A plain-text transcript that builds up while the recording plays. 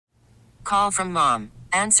call from mom.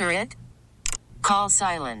 Answer it. Call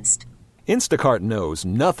silenced. Instacart knows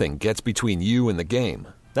nothing gets between you and the game.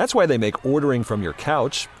 That's why they make ordering from your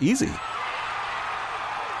couch easy.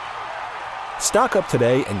 Stock up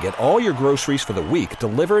today and get all your groceries for the week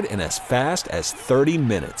delivered in as fast as 30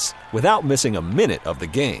 minutes without missing a minute of the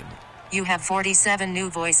game. You have 47 new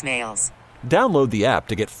voicemails. Download the app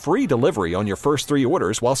to get free delivery on your first 3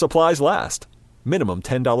 orders while supplies last. Minimum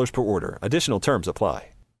 $10 per order. Additional terms apply.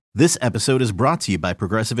 This episode is brought to you by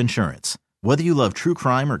Progressive Insurance. Whether you love true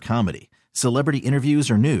crime or comedy, celebrity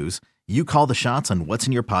interviews or news, you call the shots on what's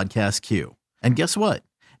in your podcast queue. And guess what?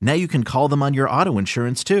 Now you can call them on your auto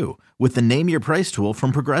insurance too with the Name Your Price tool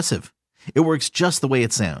from Progressive. It works just the way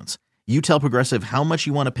it sounds. You tell Progressive how much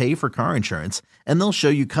you want to pay for car insurance, and they'll show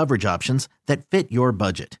you coverage options that fit your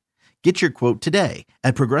budget. Get your quote today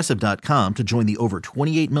at Progressive.com to join the over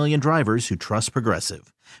 28 million drivers who trust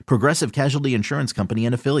Progressive. Progressive Casualty Insurance Company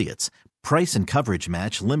and Affiliates. Price and coverage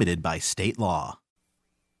match limited by state law.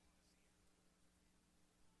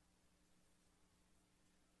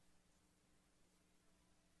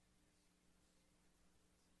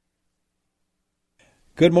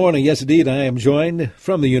 Good morning. Yes, indeed, I am joined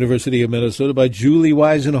from the University of Minnesota by Julie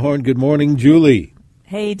Weisenhorn. Good morning, Julie.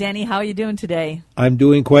 Hey, Danny, how are you doing today? I'm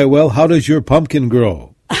doing quite well. How does your pumpkin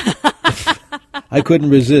grow? I couldn't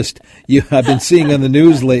resist. I've been seeing on the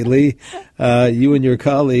news lately, you and your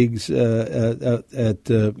colleagues at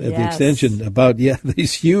the extension about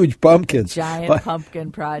these huge pumpkins. Giant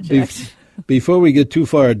pumpkin project. Before we get too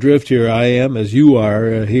far adrift here, I am, as you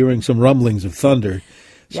are, hearing some rumblings of thunder.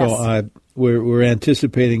 So yes. We're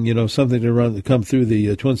anticipating, something to come through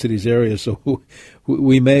the Twin Cities area. So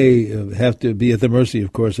we may have to be at the mercy,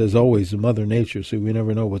 of course, as always, of Mother Nature. So we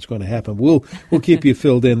never know what's going to happen. We'll keep you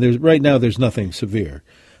filled in. Right now, there's nothing severe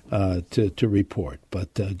to report,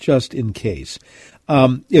 but just in case,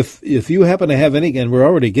 if you happen to have any, and we're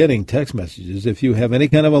already getting text messages, if you have any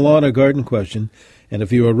kind of a lawn or garden question, and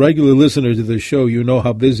if you're a regular listener to the show, you know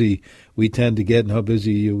how busy we tend to get and how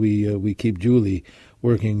busy we keep Julie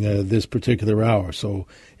working this particular hour. So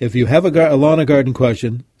if you have a lawn and garden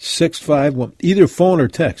question, 651, either phone or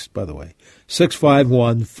text, by the way,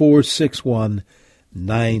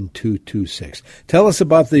 651-461-9226. Tell us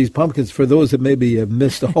about these pumpkins for those that maybe have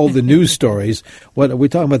missed all the news stories. What are we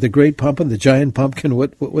talking about? The great pumpkin, the giant pumpkin?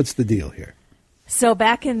 What's the deal here? So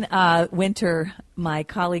back in winter, my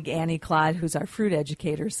colleague Annie Claude, who's our fruit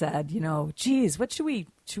educator, said, geez, what should we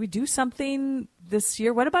do something this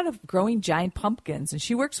year? What about growing giant pumpkins? And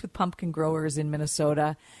she works with pumpkin growers in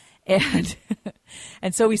Minnesota. And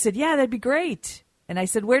and so we said, yeah, that'd be great. And I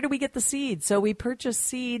said, where do we get the seed? So we purchased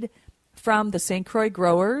seed from the St. Croix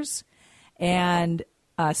growers and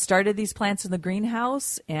started these plants in the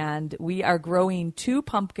greenhouse. And we are growing 2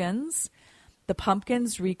 pumpkins. The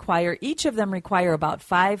pumpkins each of them require about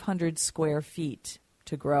 500 square feet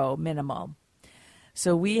to grow minimum.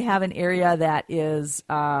 So we have an area that is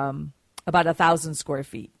about 1,000 square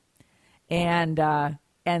feet. And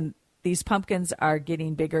these pumpkins are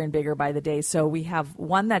getting bigger and bigger by the day. So we have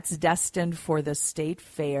one that's destined for the state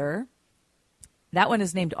fair. That one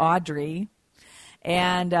is named Audrey.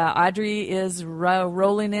 And Audrey is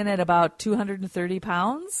rolling in at about 230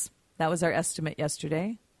 pounds. That was our estimate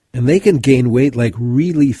yesterday. And they can gain weight like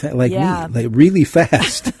really fast, me, like really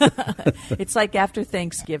fast. It's like after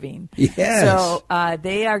Thanksgiving. Yes. So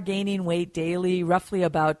they are gaining weight daily, roughly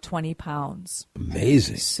about 20 pounds.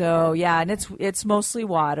 Amazing. So, and it's mostly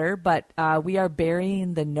water, but we are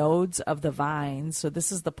burying the nodes of the vines. So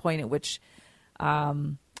this is the point at which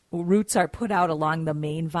roots are put out along the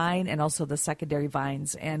main vine and also the secondary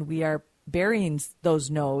vines. And we are burying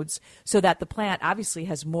those nodes so that the plant obviously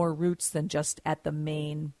has more roots than just at the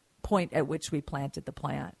main point at which we planted the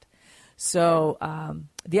plant. So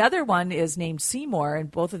the other one is named Seymour,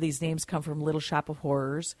 and both of these names come from Little Shop of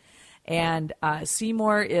Horrors. And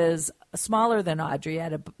Seymour is smaller than Audrey,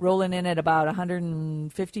 rolling in at about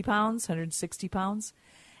 150 pounds, 160 pounds.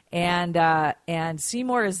 And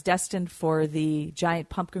Seymour is destined for the Giant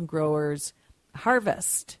Pumpkin Growers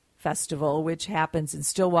Harvest Festival, which happens in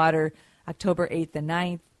Stillwater October 8th and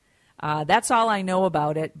 9th. That's all I know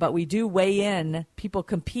about it, but we do weigh in. People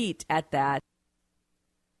compete at that.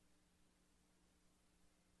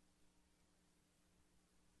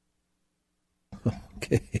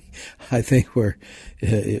 Okay, I think we're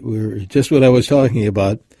just what I was talking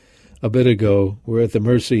about a bit ago. We're at the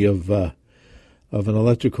mercy of an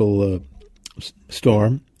electrical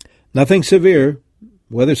storm. Nothing severe.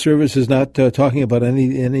 Weather Service is not talking about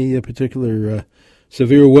any particular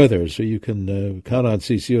severe weather, so you can count on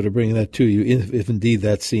CCO to bring that to you if indeed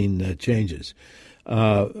that scene changes.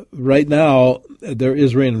 Right now, there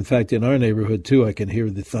is rain. In fact, in our neighborhood, too, I can hear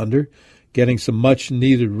the thunder, getting some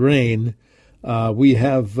much-needed rain. We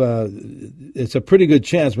have, it's a pretty good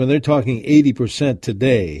chance. When they're talking 80%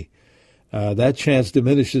 today, that chance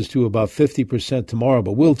diminishes to about 50% tomorrow,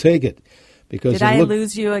 but we'll take it. Because Did I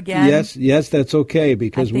lose you again? Yes, that's okay,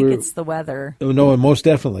 because I think it's the weather. No, most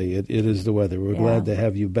definitely it is the weather. We're glad to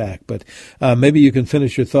have you back. But maybe you can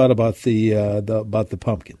finish your thought about the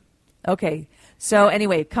pumpkin. Okay. So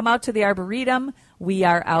anyway, come out to the Arboretum. We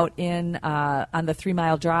are out on the 3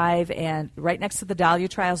 Mile Drive and right next to the Dahlia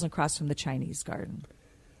Trials and across from the Chinese Garden.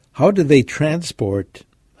 How do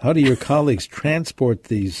your colleagues transport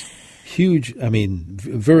these huge,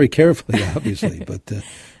 very carefully, obviously, but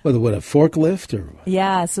what, a forklift or what?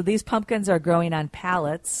 Yeah, so these pumpkins are growing on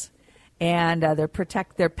pallets, and they're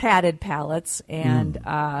padded pallets,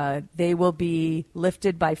 and they will be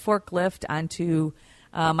lifted by forklift onto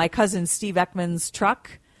my cousin Steve Ekman's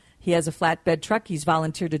truck. He has a flatbed truck. He's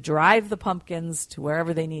volunteered to drive the pumpkins to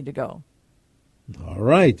wherever they need to go. All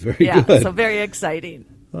right, very good. Yeah, so very exciting.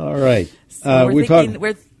 All right. So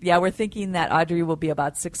we're thinking that Audrey will be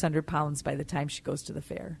about 600 pounds by the time she goes to the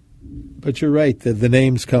fair. But you're right. The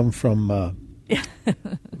names come from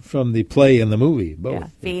from the play and the movie. Both. Yeah.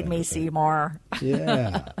 Feed me, Seymour.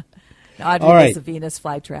 Yeah. Audrey All right. is a Venus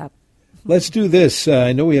flytrap. Let's do this.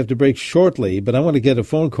 I know we have to break shortly, but I want to get a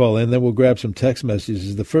phone call in, then we'll grab some text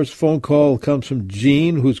messages. The first phone call comes from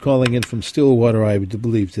Jean, who's calling in from Stillwater, I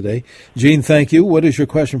believe, today. Jean, thank you. What is your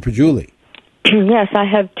question for Julie? Yes, I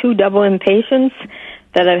have 2 double impatiens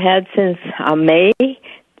that I've had since May,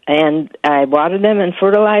 and I water them and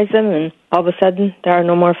fertilize them, and all of a sudden there are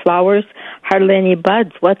no more flowers, hardly any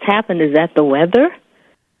buds. What's happened? Is that the weather?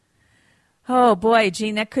 Oh, boy,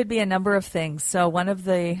 Jean, that could be a number of things. So one of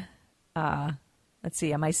the... let's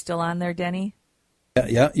see, am I still on there, Denny?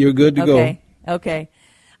 Yeah, you're good to go. Okay.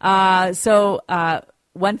 So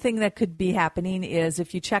one thing that could be happening is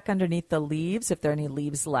if you check underneath the leaves, if there are any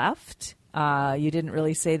leaves left, you didn't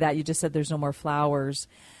really say that. You just said there's no more flowers.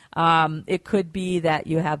 It could be that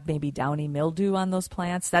you have maybe downy mildew on those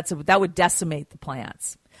plants. That would decimate the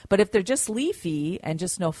plants. But if they're just leafy and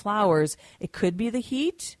just no flowers, it could be the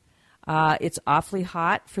heat. It's awfully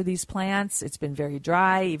hot for these plants. It's been very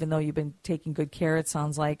dry, even though you've been taking good care, it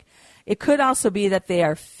sounds like. It could also be that they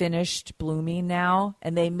are finished blooming now,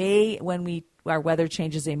 and they may, when our weather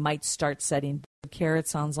changes, they might start setting care, it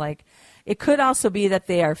sounds like. It could also be that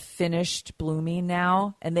they are finished blooming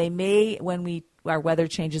now, and they may, when our weather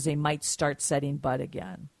changes, they might start setting bud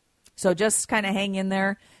again. So just kind of hang in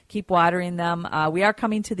there, keep watering them. We are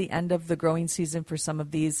coming to the end of the growing season for some of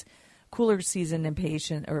these cooler season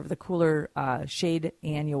impatient or the cooler shade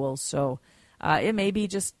annuals. So it may be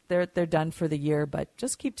just they're done for the year, but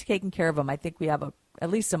just keep taking care of them. I think we have at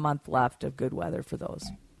least a month left of good weather for those.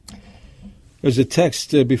 There's a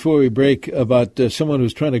text before we break about someone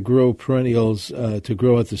who's trying to grow perennials to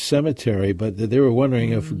grow at the cemetery, but they were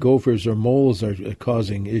wondering if gophers or moles are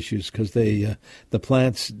causing issues because the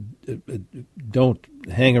plants don't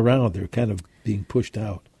hang around. They're kind of being pushed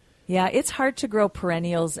out. Yeah, it's hard to grow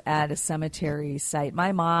perennials at a cemetery site.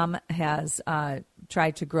 My mom has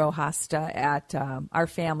tried to grow hosta at our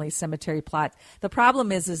family cemetery plot. The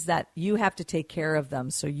problem is that you have to take care of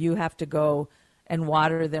them, so you have to go and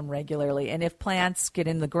water them regularly. And if plants get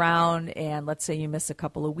in the ground and let's say you miss a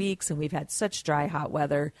couple of weeks and we've had such dry, hot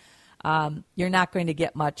weather, you're not going to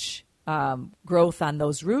get much growth on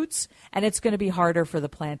those roots, and it's going to be harder for the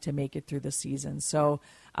plant to make it through the season. So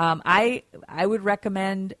I would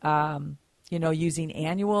recommend, using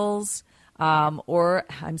annuals or,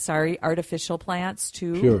 artificial plants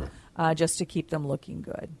too, sure. Just to keep them looking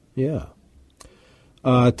good. Yeah.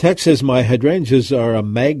 Tex says, my hydrangeas are a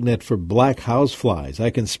magnet for black houseflies. I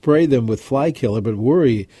can spray them with fly killer, but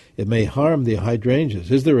worry it may harm the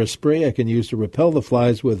hydrangeas. Is there a spray I can use to repel the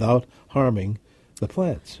flies without harming the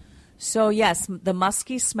plants? So, yes, the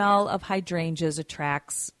musky smell of hydrangeas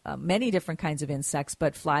attracts many different kinds of insects,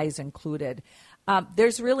 but flies included.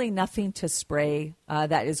 There's really nothing to spray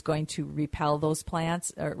that is going to repel those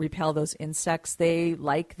plants or repel those insects. They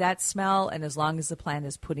like that smell, and as long as the plant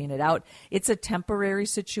is putting it out, it's a temporary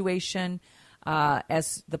situation.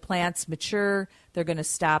 As the plants mature, they're going to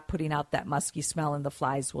stop putting out that musky smell, and the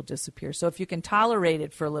flies will disappear. So if you can tolerate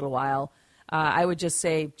it for a little while, I would just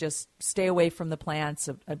say just stay away from the plants,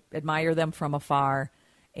 admire them from afar,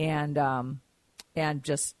 and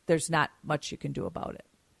just there's not much you can do about it.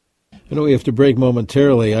 I know we have to break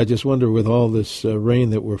momentarily. I just wonder with all this rain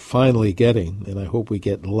that we're finally getting, and I hope we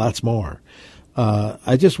get lots more,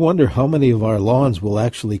 I just wonder how many of our lawns will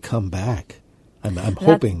actually come back. I'm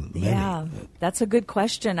hoping many. Yeah, that's a good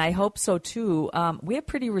question. I hope so, too. We have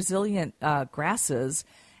pretty resilient grasses,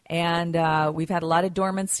 and we've had a lot of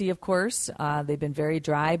dormancy, of course. They've been very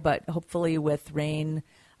dry, but hopefully with rain,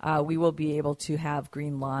 we will be able to have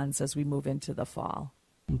green lawns as we move into the fall.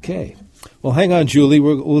 Okay. Well, hang on, Julie.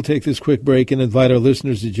 We'll take this quick break and invite our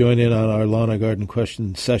listeners to join in on our Lawn and Garden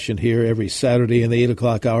question session here every Saturday in the 8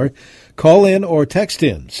 o'clock hour. Call in or text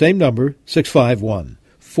in. Same number,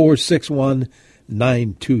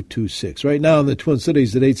 651-461-9226. Right now in the Twin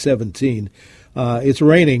Cities at 8:17, it's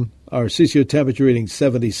raining. Our CCO temperature reading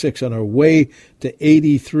 76 on our way to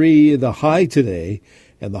 83, the high today.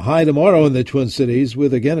 And the high tomorrow in the Twin Cities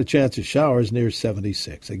with, again, a chance of showers near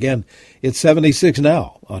 76. Again, it's 76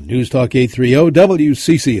 now on News Talk 830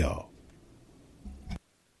 WCCO.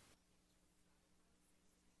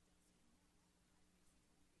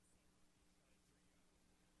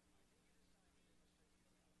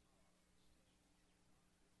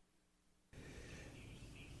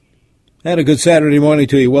 And a good Saturday morning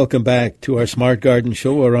to you. Welcome back to our Smart Garden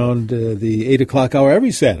Show around the 8 o'clock hour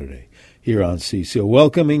every Saturday here on CCO.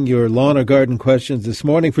 Welcoming your lawn or garden questions this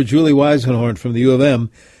morning for Julie Weisenhorn from the U of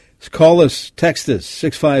M. Call us, text us,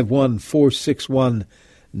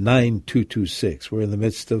 651-461-9226. We're in the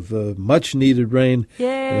midst of much-needed rain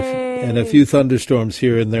and a few thunderstorms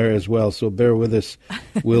here and there as well, so bear with us.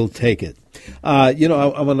 We'll take it. I'm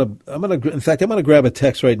gonna grab a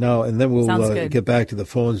text right now, and then we'll get back to the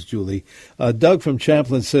phones, Julie. Doug from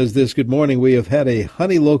Champlin says this, good morning. We have had a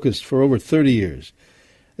honey locust for over 30 years.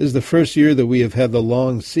 This is the first year that we have had the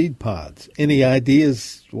long seed pods. Any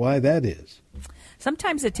ideas why that is?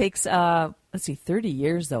 Sometimes it takes, 30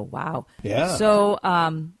 years though. Wow. Yeah. So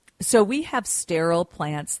we have sterile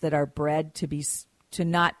plants that are bred to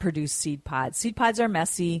not produce seed pods. Seed pods are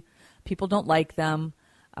messy. People don't like them.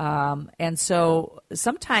 And so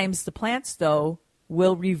sometimes the plants though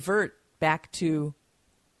will revert back to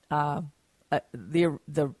the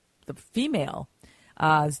female,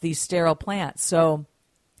 these sterile plants. So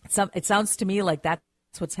it sounds to me like that's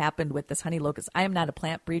what's happened with this honey locust. I am not a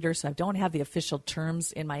plant breeder, so I don't have the official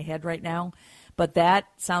terms in my head right now. But that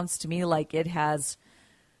sounds to me like it has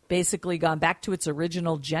basically gone back to its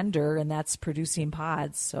original gender, and that's producing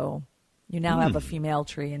pods. So you now have a female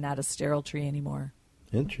tree and not a sterile tree anymore.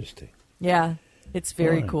 Interesting. Yeah, it's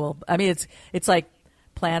very cool. I mean, it's like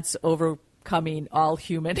plants overcoming all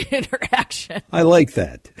human interaction. I like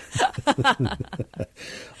that.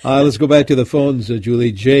 Let's go back to the phones,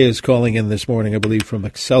 Julie. Jay is calling in this morning, I believe, from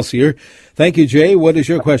Excelsior. Thank you, Jay. What is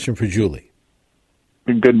your question for Julie?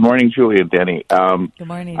 Good morning, Julie and Denny. Good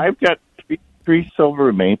morning. I've got three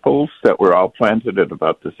silver maples that were all planted at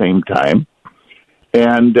about the same time.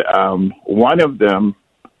 And one of them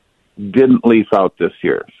didn't leaf out this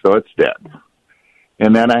year, so it's dead.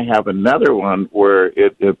 And then I have another one where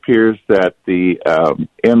it appears that the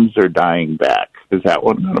ends are dying back. Is that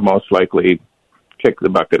one going to most likely kick the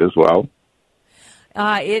bucket as well?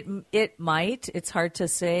 It might. It's hard to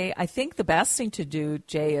say. I think the best thing to do,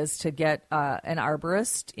 Jay, is to get an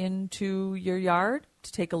arborist into your yard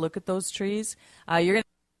to take a look at those trees. You're going to.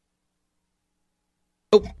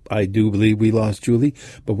 Oh, I do believe we lost Julie,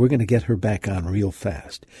 but we're going to get her back on real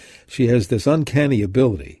fast. She has this uncanny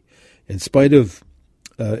ability, in spite of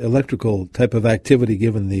electrical type of activity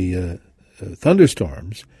given the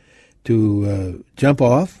thunderstorms, to jump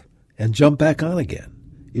off and jump back on again.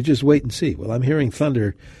 You just wait and see. Well, I'm hearing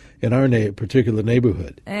thunder in our particular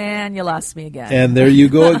neighborhood. And you lost me again. And there you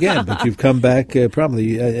go again, but you've come back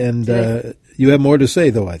probably, and you have more to say,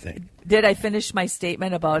 though, I think. Did I finish my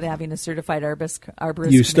statement about having a certified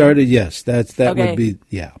arborist? You started, yes. That okay. would be,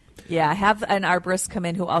 yeah. Yeah, I have an arborist come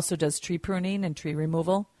in who also does tree pruning and tree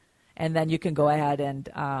removal, and then you can go ahead and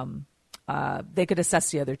they could assess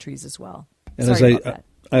the other trees as well. And Sorry about that.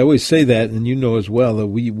 I always say that, and you know as well, that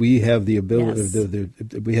we have the ability, yes.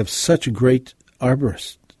 We have such a great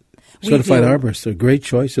arborist, certified arborist, a great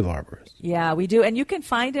choice of arborist. Yeah, we do. And you can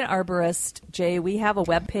find an arborist, Jay. We have a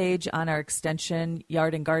web page on our Extension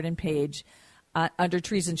Yard and Garden page under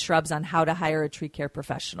Trees and Shrubs on how to hire a tree care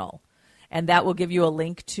professional. And that will give you a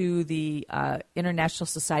link to the International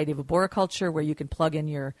Society of Arboriculture where you can plug in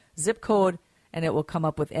your zip code, and it will come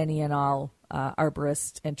up with any and all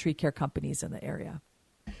arborists and tree care companies in the area.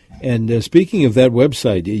 And speaking of that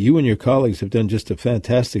website, you and your colleagues have done just a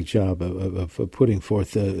fantastic job of putting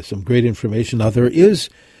forth some great information. Now, there is,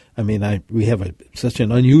 we have such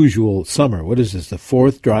an unusual summer. What is this, the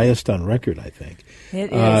fourth driest on record, I think?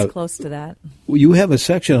 It is close to that. You have a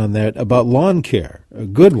section on that about lawn care, a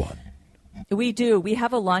good one. We do. We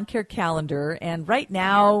have a lawn care calendar, and right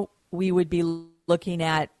now we would be looking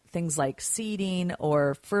at things like seeding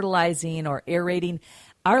or fertilizing or aerating,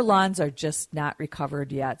 our lawns are just not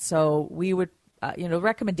recovered yet. So we would, the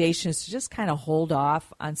recommendation is to just kind of hold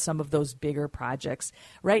off on some of those bigger projects.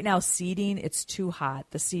 Right now, seeding, it's too hot.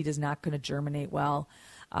 The seed is not going to germinate well.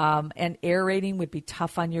 And aerating would be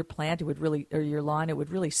tough on your plant. It would really, or your lawn, it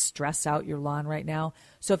would really stress out your lawn right now.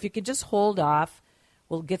 So if you could just hold off,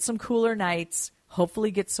 we'll get some cooler nights,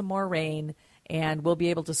 hopefully get some more rain, and we'll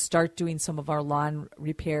be able to start doing some of our lawn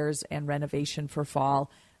repairs and renovation for fall.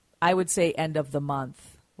 I would say end of the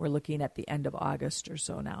month. We're looking at the end of August or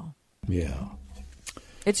so now. Yeah.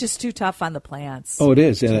 It's just too tough on the plants. Oh, it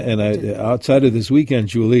is. And outside of this weekend,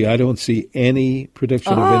 Julie, I don't see any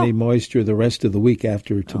prediction of any moisture the rest of the week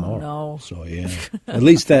after tomorrow. Oh, no. So, yeah, at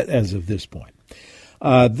least that as of this point.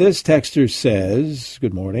 This texter says,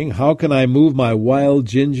 good morning, how can I move my wild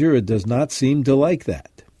ginger? It does not seem to like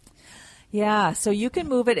that. Yeah, so you can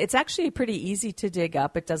move it. It's actually pretty easy to dig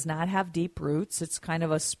up. It does not have deep roots. It's kind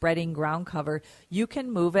of a spreading ground cover. You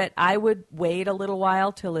can move it. I would wait a little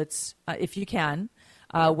while till it's, if you can,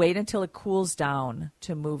 wait until it cools down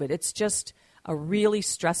to move it. It's just a really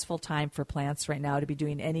stressful time for plants right now to be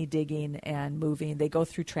doing any digging and moving. They go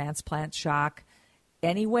through transplant shock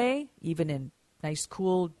anyway, even in nice,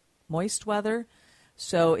 cool, moist weather.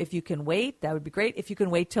 So if you can wait, that would be great. If you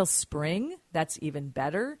can wait till spring, that's even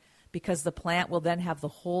better, because the plant will then have the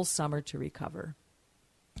whole summer to recover.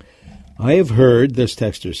 I have heard, this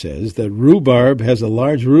texter says, that rhubarb has a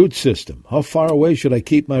large root system. How far away should I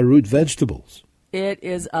keep my root vegetables? It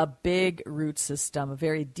is a big root system, a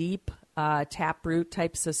very deep taproot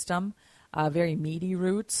type system, very meaty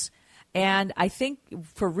roots. And I think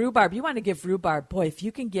for rhubarb, you want to give rhubarb, boy, if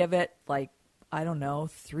you can give it 3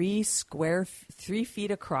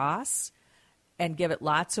 feet across and give it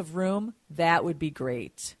lots of room, that would be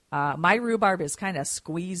great. My rhubarb is kind of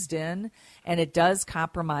squeezed in, and it does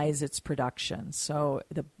compromise its production. So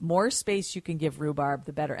the more space you can give rhubarb,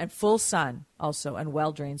 the better. And full sun also, and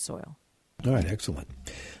well-drained soil. All right, excellent.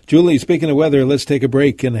 Julie, speaking of weather, let's take a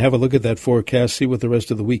break and have a look at that forecast, see what the rest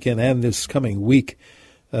of the weekend and this coming week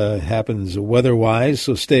happens weather-wise.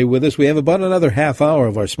 So stay with us. We have about another half hour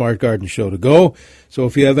of our Smart Garden show to go. So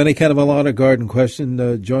if you have any kind of a lawn or garden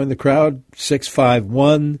question, join the crowd,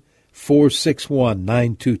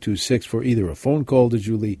 651-461-9226 for either a phone call to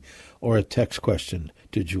Julie or a text question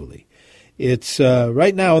to Julie. It's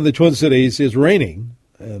right now in the Twin Cities, it's raining.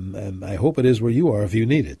 And I hope it is where you are if you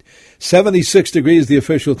need it. 76 degrees, the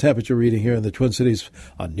official temperature reading here in the Twin Cities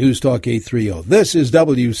on News Talk 830. This is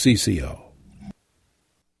WCCO.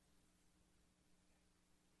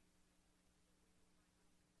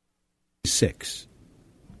 Six.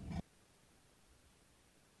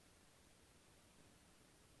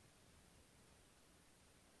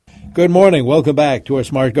 Good morning. Welcome back to our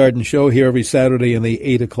Smart Garden show here every Saturday in the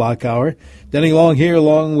 8 o'clock hour. Denny Long here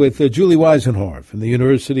along with Julie Weisenhorn from the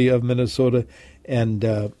University of Minnesota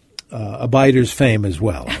and Abiders fame as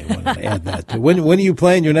well. I want to add that too. When are you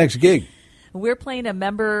playing your next gig? We're playing a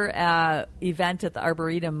member event at the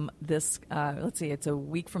Arboretum this, it's a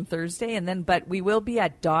week from Thursday. But we will be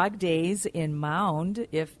at Dog Days in Mound.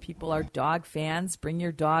 If people are dog fans, bring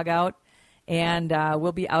your dog out. And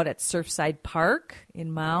we'll be out at Surfside Park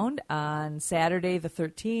in Mound on Saturday the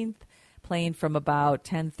 13th, playing from about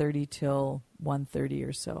 10:30 till 1:30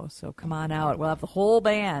 or so. So come on out. We'll have the whole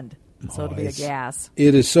band. So it'll be a gas.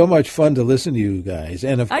 It is so much fun to listen to you guys.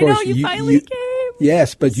 And, of course, I know, you finally came.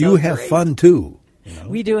 Yes, but you have fun, too. You know?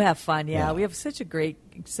 We do have fun, yeah. We have such a great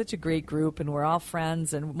group, and we're all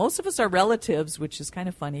friends. And most of us are relatives, which is kind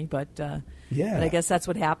of funny, but I guess that's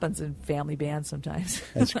what happens in family bands sometimes.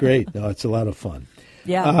 That's great. No, it's a lot of fun.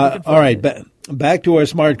 Yeah. All right, back to our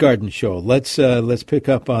Smart Garden show. Let's pick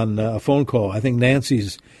up on a phone call. I think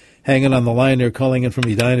Nancy's hanging on the line there, calling in from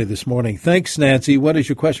Edina this morning. Thanks, Nancy. What is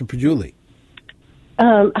your question for Julie?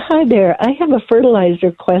 Hi there. I have a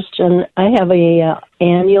fertilizer question. I have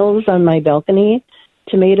annuals on my balcony,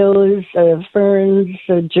 tomatoes, ferns,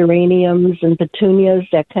 geraniums, and petunias,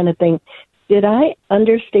 that kind of thing. Did I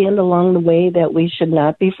understand along the way that we should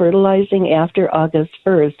not be fertilizing after August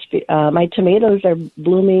 1st? My tomatoes are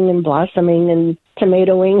blooming and blossoming and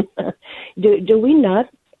tomatoing. Do we not?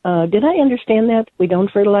 Did I understand that we don't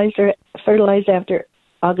fertilize after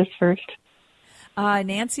August 1st?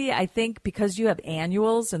 Nancy, I think because you have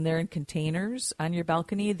annuals and they're in containers on your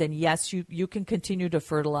balcony, then yes, you can continue to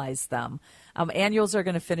fertilize them. Annuals are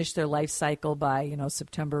going to finish their life cycle by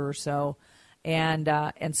September or so, and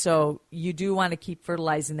so you do want to keep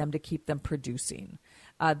fertilizing them to keep them producing.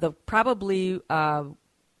 What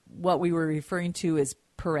we were referring to is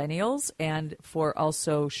perennials and for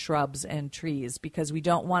also shrubs and trees, because we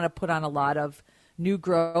don't want to put on a lot of new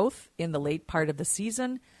growth in the late part of the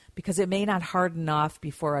season because it may not harden off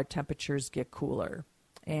before our temperatures get cooler.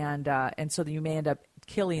 And so you may end up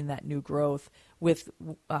killing that new growth with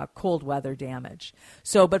cold weather damage.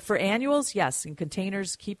 So, but for annuals, yes, in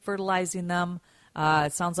containers, keep fertilizing them.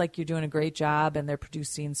 It sounds like you're doing a great job and they're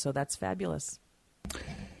producing, so that's fabulous.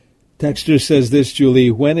 Texter says this,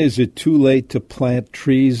 Julie, when is it too late to plant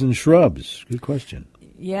trees and shrubs? Good question.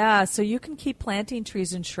 Yeah, so you can keep planting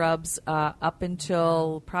trees and shrubs up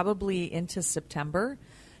until probably into September.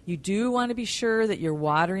 You do want to be sure that you're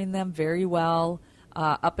watering them very well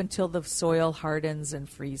up until the soil hardens and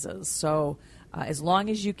freezes. So as long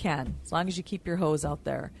as you can, as long as you keep your hose out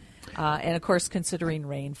there. And, of course, considering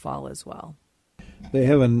rainfall as well. They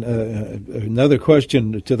have another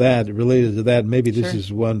question to that, related to that. Maybe this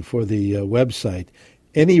is one for the website.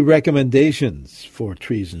 Any recommendations for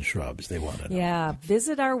trees and shrubs they want to know? Yeah,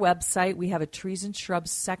 visit our website. We have a trees and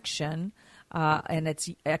shrubs section, and it's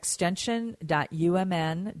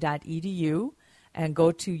extension.umn.edu, and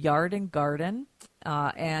go to Yard and Garden,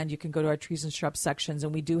 and you can go to our trees and shrubs sections,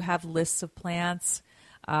 and we do have lists of plants.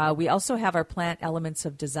 We also have our Plant Elements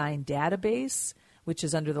of Design database, which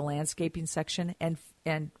is under the landscaping section,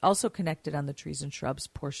 and also connected on the trees and shrubs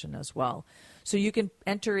portion as well. So you can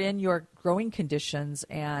enter in your growing conditions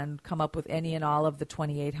and come up with any and all of the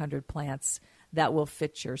 2,800 plants that will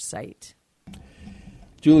fit your site.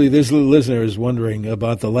 Julie, this listener is wondering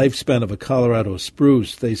about the lifespan of a Colorado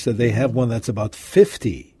spruce. They said they have one that's about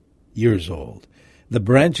 50 years old. The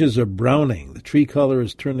branches are browning. The tree color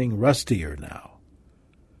is turning rustier now.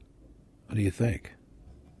 What do you think?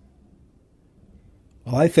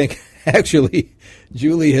 Well, I think, actually,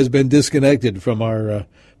 Julie has been disconnected from our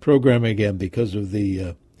program again because of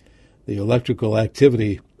the electrical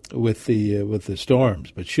activity with the storms.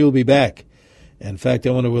 But she'll be back. In fact, I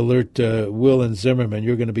want to alert Will and Zimmerman.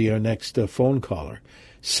 You're going to be our next phone caller.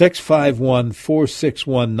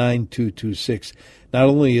 651-461-9226. Not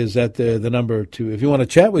only is that the number to, if you want to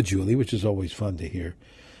chat with Julie, which is always fun to hear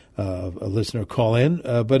a listener call in,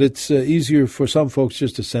 but it's easier for some folks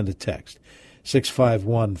just to send a text.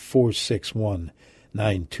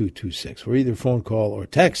 651-461-9226. Or either phone call or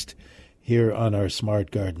text here on our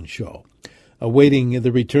Smart Garden Show. Awaiting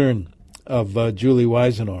the return of Julie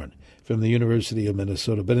Weisenhorn from the University of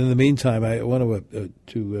Minnesota. But in the meantime, I want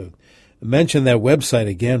to mention that website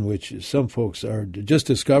again, which some folks are just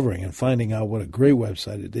discovering and finding out what a great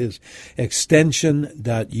website it is.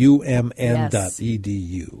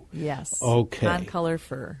 Extension.umn.edu. Yes. Okay. On color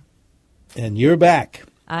fur. And you're back.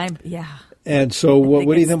 Yeah. And so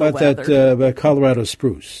what do you think about that Colorado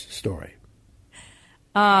spruce story?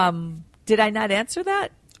 Did I not answer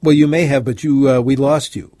that? Well, you may have, but we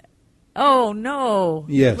lost you. Oh, no.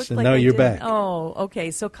 Yes, and now you're back. Oh, okay.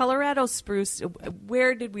 So Colorado spruce,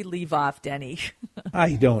 where did we leave off, Denny?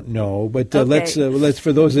 I don't know, but Okay. let's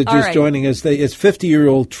for those that are just joining us, it's a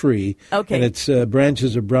 50-year-old tree, okay, and its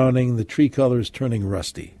branches are browning, the tree color is turning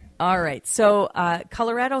rusty. All right. So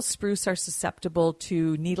Colorado spruce are susceptible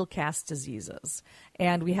to needle cast diseases,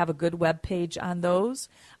 and we have a good web page on those.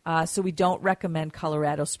 So we don't recommend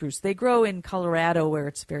Colorado spruce. They grow in Colorado where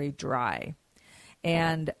it's very dry.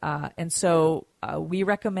 And so we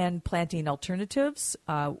recommend planting alternatives.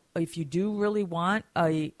 If you do really want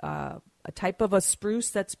a type of a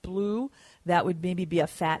spruce that's blue, that would maybe be a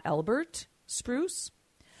Fat Albert spruce.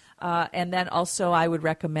 And then also I would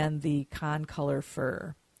recommend the concolor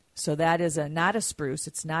fir. So that is not a spruce.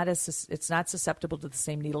 It's not susceptible to the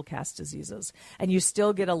same needle cast diseases. And you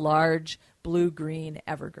still get a large blue-green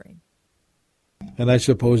evergreen. And I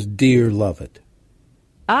suppose deer love it.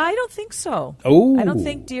 I don't think so. Oh. I don't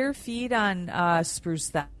think deer feed on spruce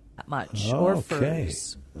that much or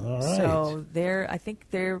firs. All right. So I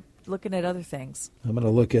think they're looking at other things. I'm going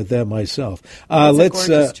to look at that myself. It's a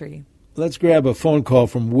gorgeous tree. Let's grab a phone call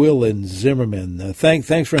from Will in Zimmerman.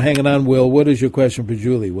 Thanks for hanging on, Will. What is your question for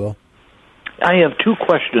Julie, Will? I have two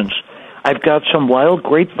questions. I've got some wild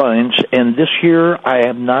grapevines, and this year I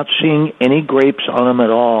am not seeing any grapes on them at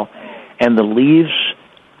all, and the leaves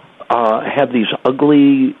have these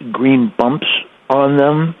ugly green bumps on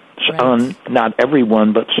them, on not every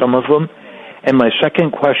one, but some of them. And my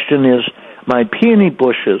second question is, my peony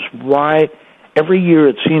bushes, why every year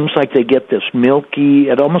it seems like they get this milky,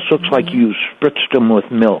 it almost looks like you spritzed them with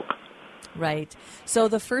milk. Right. So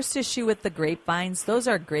the first issue with the grapevines, those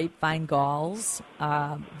are grapevine galls.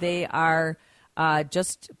 They are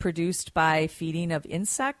just produced by feeding of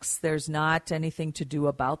insects. There's not anything to do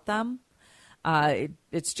about them.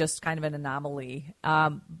 It's just kind of an anomaly.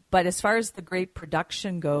 But as far as the grape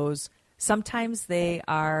production goes, sometimes they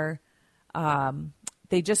are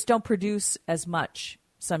they just don't produce as much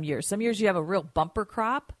some years. Some years you have a real bumper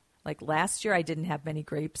crop. Like last year I didn't have many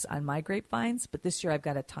grapes on my grapevines, but this year I've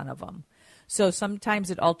got a ton of them. So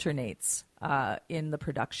sometimes it alternates in the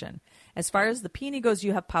production. As far as the peony goes,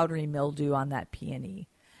 you have powdery mildew on that peony.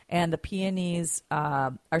 And the peonies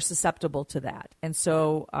are susceptible to that. And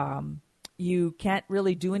so you can't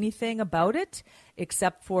really do anything about it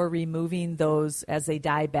except for removing those as they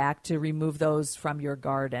die back, to remove those from your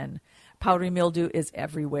garden. Powdery mildew is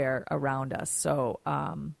everywhere around us. So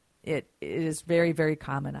it is very, very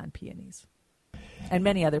common on peonies and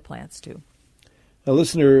many other plants too. A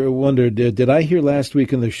listener wondered, did I hear last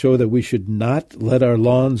week in the show that we should not let our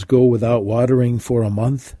lawns go without watering for a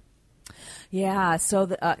month? Yeah,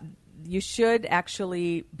 so you should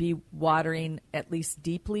actually be watering at least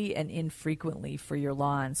deeply and infrequently for your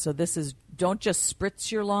lawn. So this is, don't just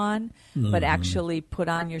spritz your lawn, but actually put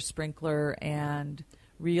on your sprinkler and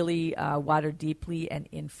really water deeply and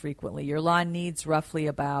infrequently. Your lawn needs roughly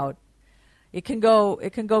about, it can go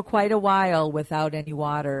quite a while without any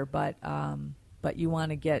water, but you want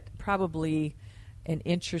to get probably an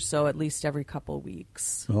inch or so at least every couple of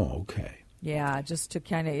weeks. Oh, okay. Yeah, just to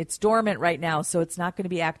kind of, it's dormant right now, so it's not going to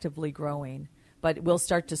be actively growing, but we'll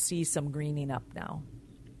start to see some greening up now.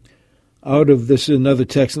 Out of this, another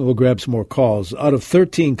text, and we'll grab some more calls. Out of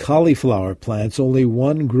 13 cauliflower plants, only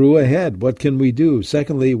one grew a head. What can we do?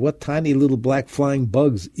 Secondly, what tiny little black flying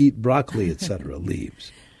bugs eat broccoli, etc.,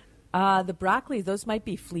 leaves? The broccoli, those might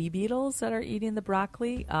be flea beetles that are eating the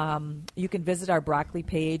broccoli. You can visit our broccoli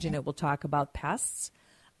page, and it will talk about pests.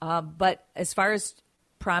 But as far as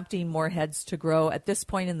prompting more heads to grow, at this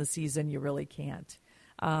point in the season, you really can't.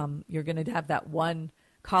 You're going to have that one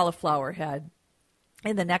cauliflower head.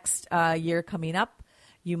 In the next year coming up,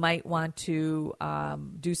 you might want to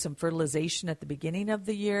do some fertilization at the beginning of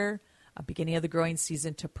the year, beginning of the growing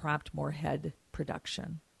season, to prompt more head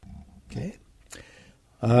production. Okay.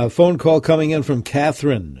 Phone call coming in from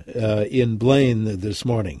Catherine in Blaine this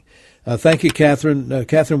morning. Thank you, Catherine.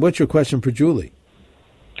 Catherine, what's your question for Julie?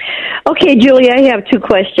 Okay, Julie, I have two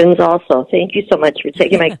questions also. Thank you so much for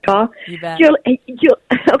taking my call. You bet.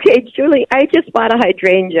 Julie, I just bought a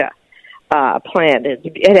hydrangea plant.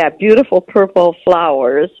 It had beautiful purple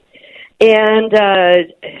flowers. And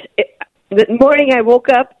the morning I woke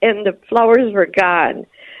up and the flowers were gone.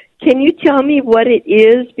 Can you tell me what it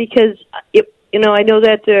is? Because, I know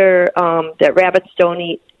that that rabbits don't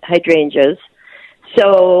eat hydrangeas.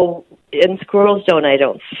 So, and squirrels don't, I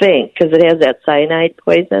don't think, because it has that cyanide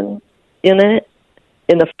poison in it,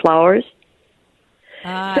 in the flowers.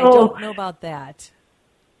 I don't know about that.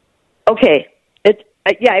 Okay.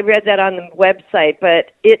 I read that on the website,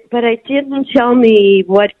 but it didn't tell me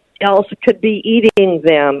what else could be eating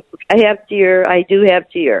them. I have deer. I do have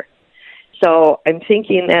deer. So I'm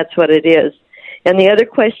thinking that's what it is. And the other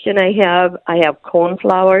question I have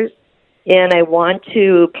coneflowers, and I want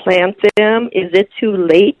to plant them. Is it too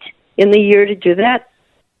late in the year to do that?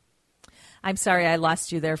 I'm sorry, I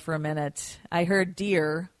lost you there for a minute. I heard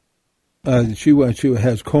deer. She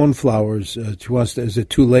has coneflowers. She wants to, is it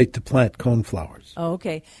too late to plant coneflowers? Oh,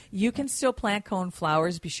 okay. You can still plant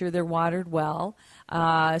coneflowers. Be sure they're watered well.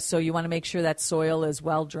 So you want to make sure that soil is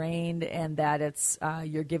well drained and that it's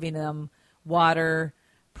you're giving them water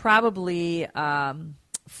probably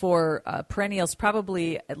for perennials,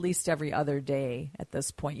 probably at least every other day at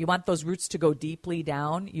this point. You want those roots to go deeply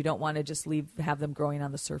down. You don't want to just have them growing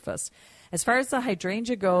on the surface. As far as the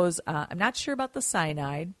hydrangea goes, I'm not sure about the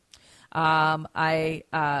cyanide.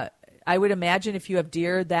 I would imagine if you have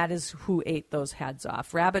deer, that is who ate those heads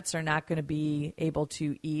off. Rabbits are not going to be able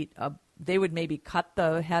to eat. They would maybe cut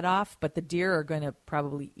the head off, but the deer are going to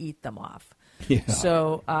probably eat them off. Yeah.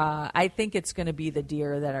 So I think it's going to be the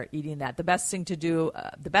deer that are eating that. The best thing to do,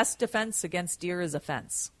 the best defense against deer is a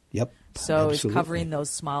fence. Yep. So absolutely. it's covering those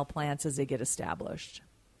small plants as they get established.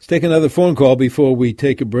 Let's take another phone call before we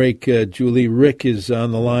take a break, Julie. Rick is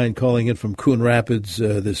on the line calling in from Coon Rapids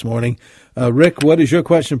this morning. Rick, what is your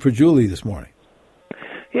question for Julie this morning?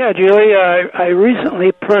 Yeah, Julie, I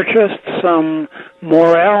recently purchased some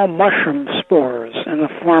morel mushroom spores in the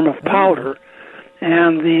form of powder,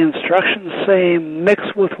 and the instructions say mix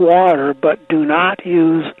with water, but do not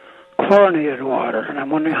use chlorinated water. And I'm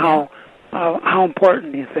wondering how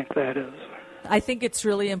important do you think that is? I think it's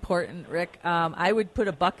really important, Rick. I would put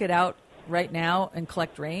a bucket out right now and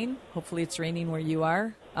collect rain. Hopefully it's raining where you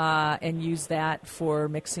are, and use that for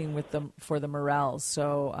mixing with for the morels.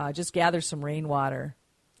 So just gather some rainwater,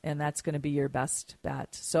 and that's going to be your best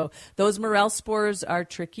bet. So those morel spores are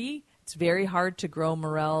tricky. It's very hard to grow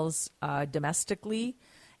morels domestically.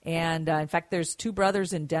 And in fact, there's two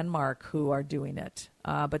brothers in Denmark who are doing it,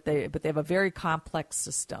 but they have a very complex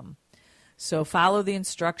system. So follow the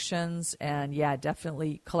instructions, and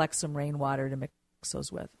definitely collect some rainwater to mix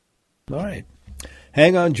those with. All right.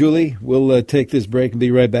 Hang on, Julie. We'll take this break and be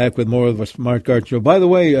right back with more of a Smart Garden Show. By the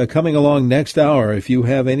way, coming along next hour, if you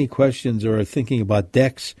have any questions or are thinking about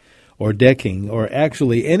decks or decking or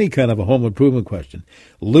actually any kind of a home improvement question,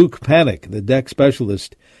 Luke Panic, the deck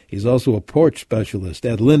specialist, he's also a porch specialist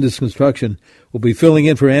at Lindis Construction, will be filling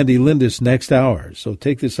in for Andy Lindis next hour. So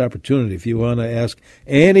take this opportunity if you want to ask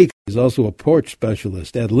any. He's also a porch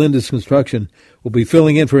specialist at Lindis Construction, will be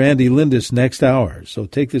filling in for Andy Lindis next hour. So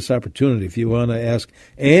take this opportunity if you want to ask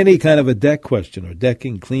any kind of a deck question or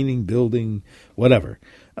decking, cleaning, building, whatever.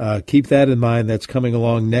 Keep that in mind. That's coming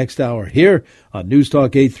along next hour here on News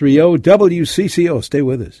Talk 830 WCCO. Stay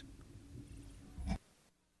with us.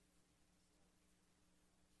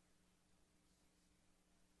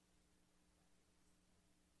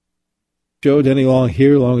 Joe Denny Long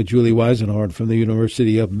here, along with Julie Weisenhorn from the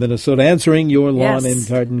University of Minnesota, answering your lawn and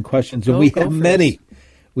garden questions. And we have many.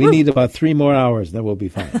 We need about 3 more hours, then we'll be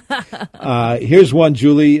fine. Here's one,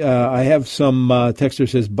 Julie. I have some texter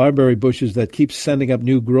says, barberry bushes that keep sending up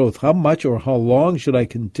new growth. How much or how long should I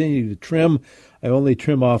continue to trim? I only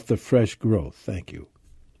trim off the fresh growth. Thank you.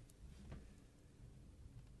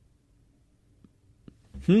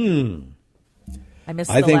 I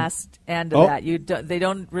missed the last end of that. They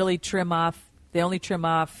don't really trim off. They only trim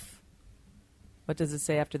off. What does it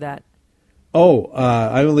say after that?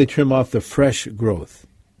 I only trim off the fresh growth.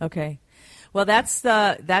 Okay. Well, that's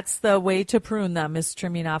the way to prune them, is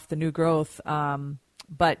trimming off the new growth.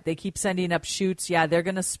 But they keep sending up shoots. Yeah, they're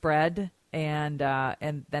going to spread, and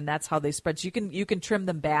then that's how they spread. So you can trim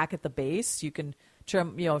them back at the base. You can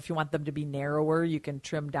trim, if you want them to be narrower, you can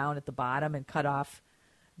trim down at the bottom and cut off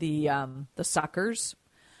the suckers.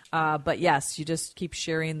 But yes, you just keep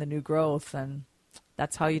sharing the new growth, and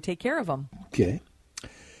that's how you take care of them. Okay.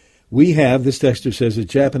 We have, this texter says, a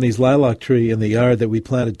Japanese lilac tree in the yard that we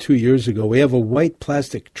planted 2 years ago. We have a white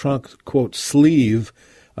plastic trunk, quote, sleeve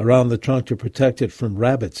around the trunk to protect it from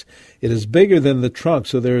rabbits. It is bigger than the trunk,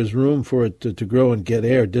 so there is room for it to grow and get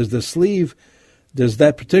air. Does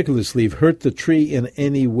that particular sleeve hurt the tree in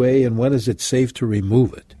any way, and when is it safe to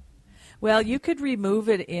remove it? Well, you could remove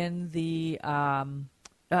it in the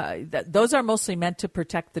those are mostly meant to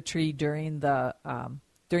protect the tree during the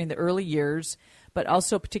early years, but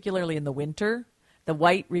also particularly in the winter. The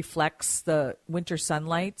white reflects the winter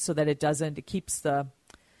sunlight so that it's a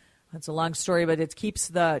long story, but it keeps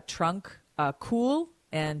the trunk cool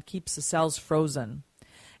and keeps the cells frozen.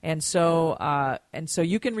 And so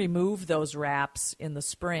you can remove those wraps in the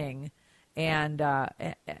spring, and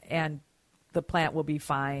the plant will be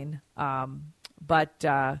fine. But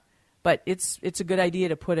it's a good idea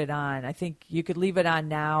to put it on. I think you could leave it on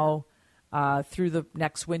now through the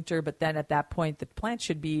next winter, but then at that point the bark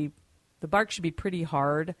should be pretty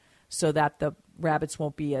hard so that the rabbits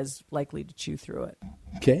won't be as likely to chew through it.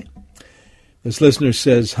 Okay. This listener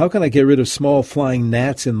says, how can I get rid of small flying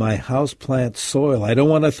gnats in my houseplant soil? I don't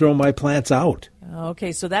want to throw my plants out.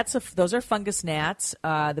 Okay, so those are fungus gnats.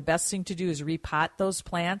 The best thing to do is repot those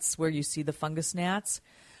plants where you see the fungus gnats.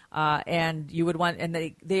 And you would want, and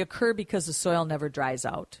they occur because the soil never dries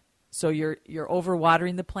out. So you're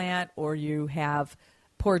overwatering the plant, or you have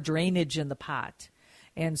poor drainage in the pot.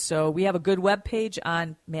 And so we have a good web page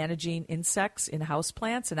on managing insects in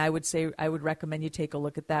houseplants, and I would recommend you take a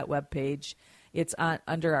look at that web page. It's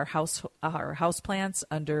under our houseplants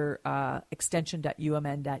under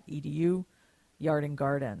extension.umn.edu, yard and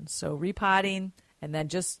garden. So repotting, and then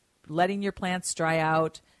just letting your plants dry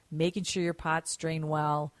out, making sure your pots drain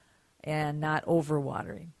well, and not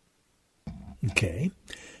overwatering. Okay.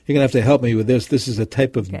 You're going to have to help me with this. This is a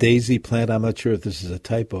type of daisy plant. I'm not sure if this is a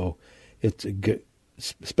typo. It's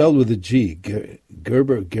spelled with a G.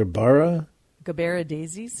 Gerbera? Gerbera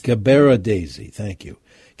daisies? Gerbera daisy, thank you.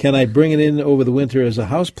 Can I bring it in over the winter as a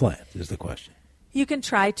house plant, is the question. You can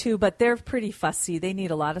try to, but they're pretty fussy. They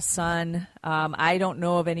need a lot of sun. I don't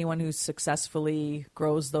know of anyone who successfully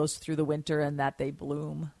grows those through the winter and that they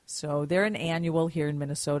bloom. So they're an annual here in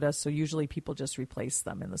Minnesota, so usually people just replace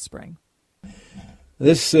them in the spring.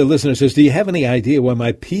 This listener says, do you have any idea why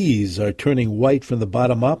my peas are turning white from the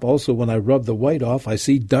bottom up? Also, when I rub the white off, I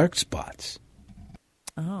see dark spots.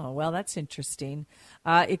 Oh, well, that's interesting.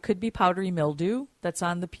 It could be powdery mildew that's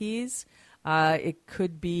on the peas. It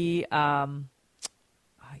could be, the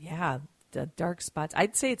dark spots.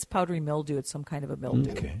 I'd say it's powdery mildew. It's some kind of a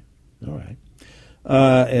mildew. Okay. All right.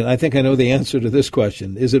 And I think I know the answer to this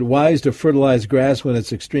question. Is it wise to fertilize grass when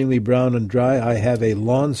it's extremely brown and dry? I have a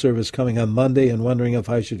lawn service coming on Monday and wondering if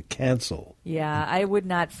I should cancel. Yeah, I would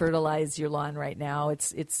not fertilize your lawn right now.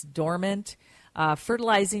 It's dormant.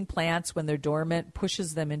 Fertilizing plants when they're dormant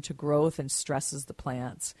pushes them into growth and stresses the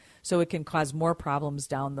plants. So it can cause more problems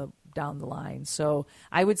down the line. So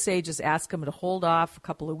I would say just ask them to hold off a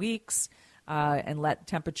couple of weeks. And let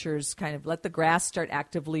temperatures let the grass start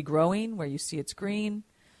actively growing where you see it's green,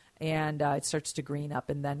 and it starts to green up,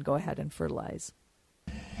 and then go ahead and fertilize.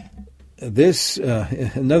 This,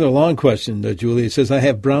 another lawn question, Julie. It says, I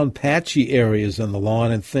have brown patchy areas on the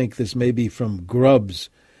lawn and think this may be from grubs.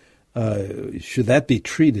 Should that be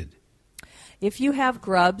treated? If you have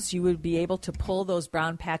grubs, you would be able to pull those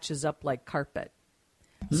brown patches up like carpet.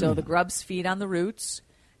 So the grubs feed on the roots.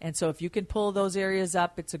 And so if you can pull those areas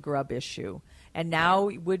up, it's a grub issue. And now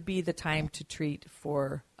would be the time to treat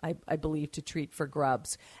for, I believe, to treat for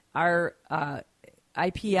grubs. Our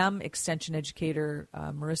IPM extension educator,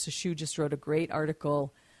 Marissa Hsu, just wrote a great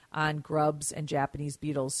article on grubs and Japanese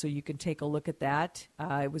beetles, so you can take a look at that.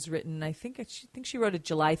 It was written, I think she wrote it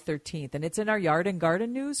July 13th, and it's in our Yard and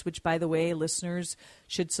Garden News, which, by the way, listeners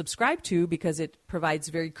should subscribe to because it provides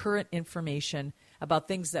very current information about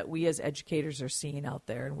things that we as educators are seeing out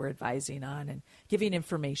there and we're advising on and giving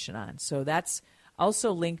information on. So that's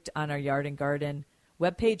also linked on our Yard and Garden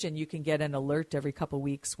webpage, and you can get an alert every couple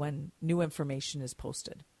weeks when new information is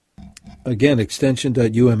posted. Again,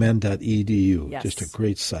 extension.umn.edu. Yes. Just a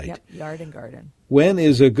great site. Yep, Yard and Garden. When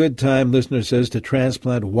is a good time, listener says, to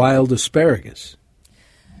transplant wild asparagus?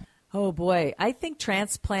 Oh, boy. I think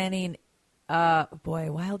transplanting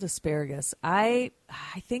wild asparagus. I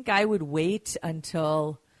think I would wait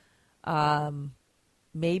until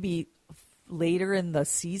maybe later in the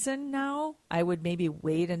season now. I would maybe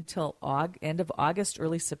wait until end of August,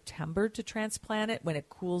 early September to transplant it when it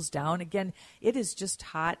cools down. Again, it is just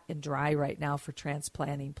hot and dry right now for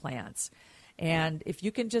transplanting plants. And if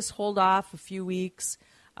you can just hold off a few weeks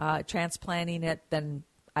transplanting it, then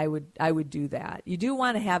I would do that. You do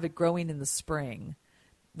want to have it growing in the spring.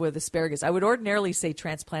 With asparagus, I would ordinarily say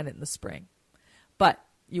transplant it in the spring, but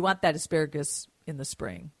you want that asparagus in the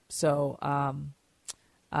spring. So,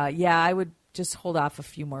 I would just hold off a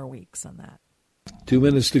few more weeks on that. 2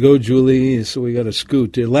 minutes to go, Julie, so we got to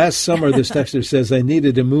scoot. Last summer, this texter says, I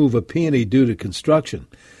needed to move a peony due to construction.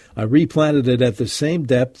 I replanted it at the same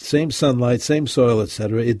depth, same sunlight, same soil,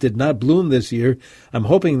 etc. It did not bloom this year. I'm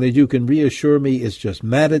hoping that you can reassure me it's just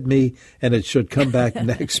mad at me and it should come back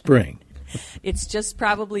next spring. It's just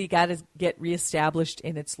probably got to get reestablished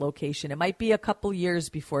in its location. It might be a couple years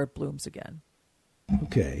before it blooms again.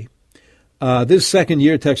 Okay. This second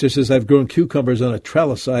year, Texas says, I've grown cucumbers on a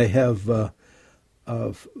trellis. I have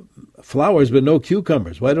flowers but no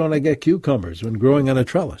cucumbers. Why don't I get cucumbers when growing on a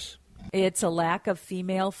trellis? It's a lack of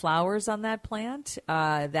female flowers on that plant.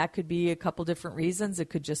 That could be a couple different reasons. It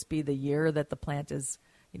could just be the year that the plant is,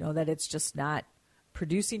 that it's just not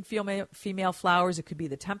producing female flowers. It could be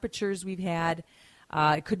the temperatures we've had.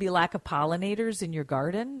 It could be lack of pollinators in your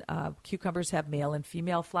garden. Cucumbers have male and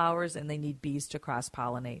female flowers, and they need bees to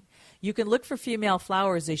cross-pollinate. You can look for female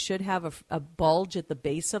flowers. They should have a bulge at the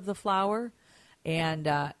base of the flower, and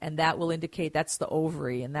that will indicate that's the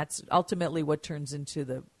ovary, and that's ultimately what turns into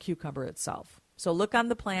the cucumber itself. So look on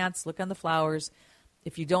the plants, look on the flowers.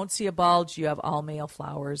 If you don't see a bulge, you have all male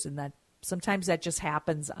flowers, and that sometimes that just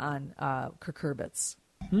happens on cucurbits.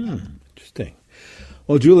 Interesting.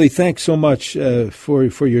 Well, Julie, thanks so much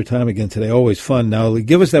for your time again today. Always fun. Now,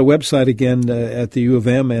 give us that website again at the U of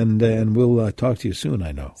M, and we'll talk to you soon,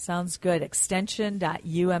 I know. Sounds good.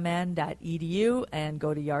 Extension.umn.edu, and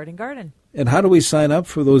go to Yard and Garden. And how do we sign up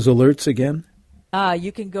for those alerts again?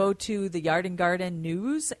 You can go to the Yard and Garden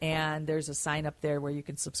News, and there's a sign up there where you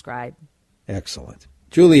can subscribe. Excellent.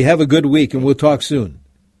 Julie, have a good week, and we'll talk soon.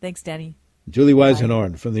 Thanks, Denny. Julie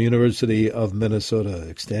Weisenhorn from the University of Minnesota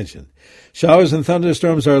Extension. Showers and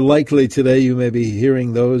thunderstorms are likely today. You may be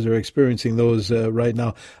hearing those or experiencing those right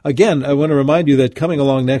now. Again, I want to remind you that coming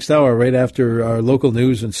along next hour, right after our local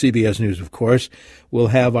news and CBS News, of course, we'll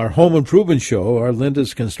have our home improvement show, our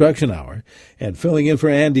Linda's Construction Hour. And filling in for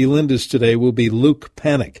Andy Linda's today will be Luke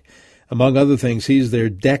Panic. Among other things, he's their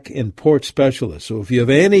deck and port specialist. So if you have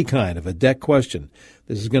any kind of a deck question,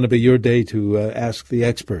 this is going to be your day to ask the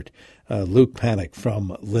expert. Luke Panic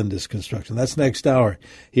from Linda's Construction. That's next hour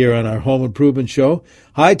here on our Home Improvement Show.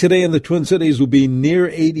 High today in the Twin Cities will be near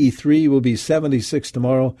 83. Will be 76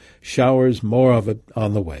 tomorrow. Showers, more of it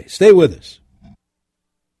on the way. Stay with us.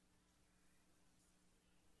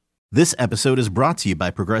 This episode is brought to you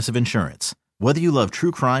by Progressive Insurance. Whether you love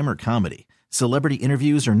true crime or comedy, celebrity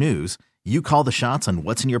interviews or news, you call the shots on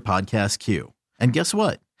what's in your podcast queue. And guess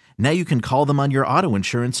what? Now you can call them on your auto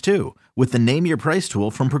insurance too with the Name Your Price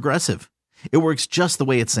tool from Progressive. It works just the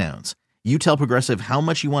way it sounds. You tell Progressive how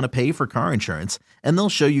much you want to pay for car insurance, and they'll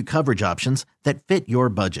show you coverage options that fit your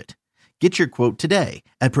budget. Get your quote today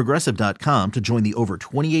at Progressive.com to join the over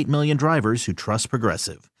 28 million drivers who trust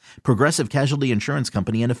Progressive. Progressive Casualty Insurance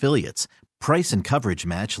Company and Affiliates. Price and coverage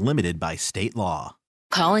match limited by state law.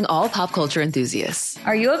 Calling all pop culture enthusiasts.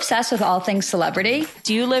 Are you obsessed with all things celebrity?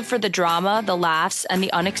 Do you live for the drama, the laughs, and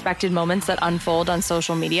the unexpected moments that unfold on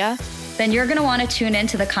social media? Then you're going to want to tune in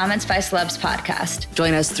to the Comments by Celebs podcast.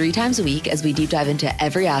 Join us 3 times a week as we deep dive into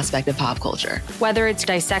every aspect of pop culture. Whether it's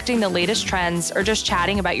dissecting the latest trends or just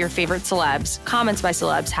chatting about your favorite celebs, Comments by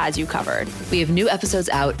Celebs has you covered. We have new episodes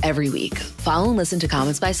out every week. Follow and listen to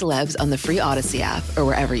Comments by Celebs on the free Odyssey app or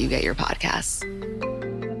wherever you get your podcasts.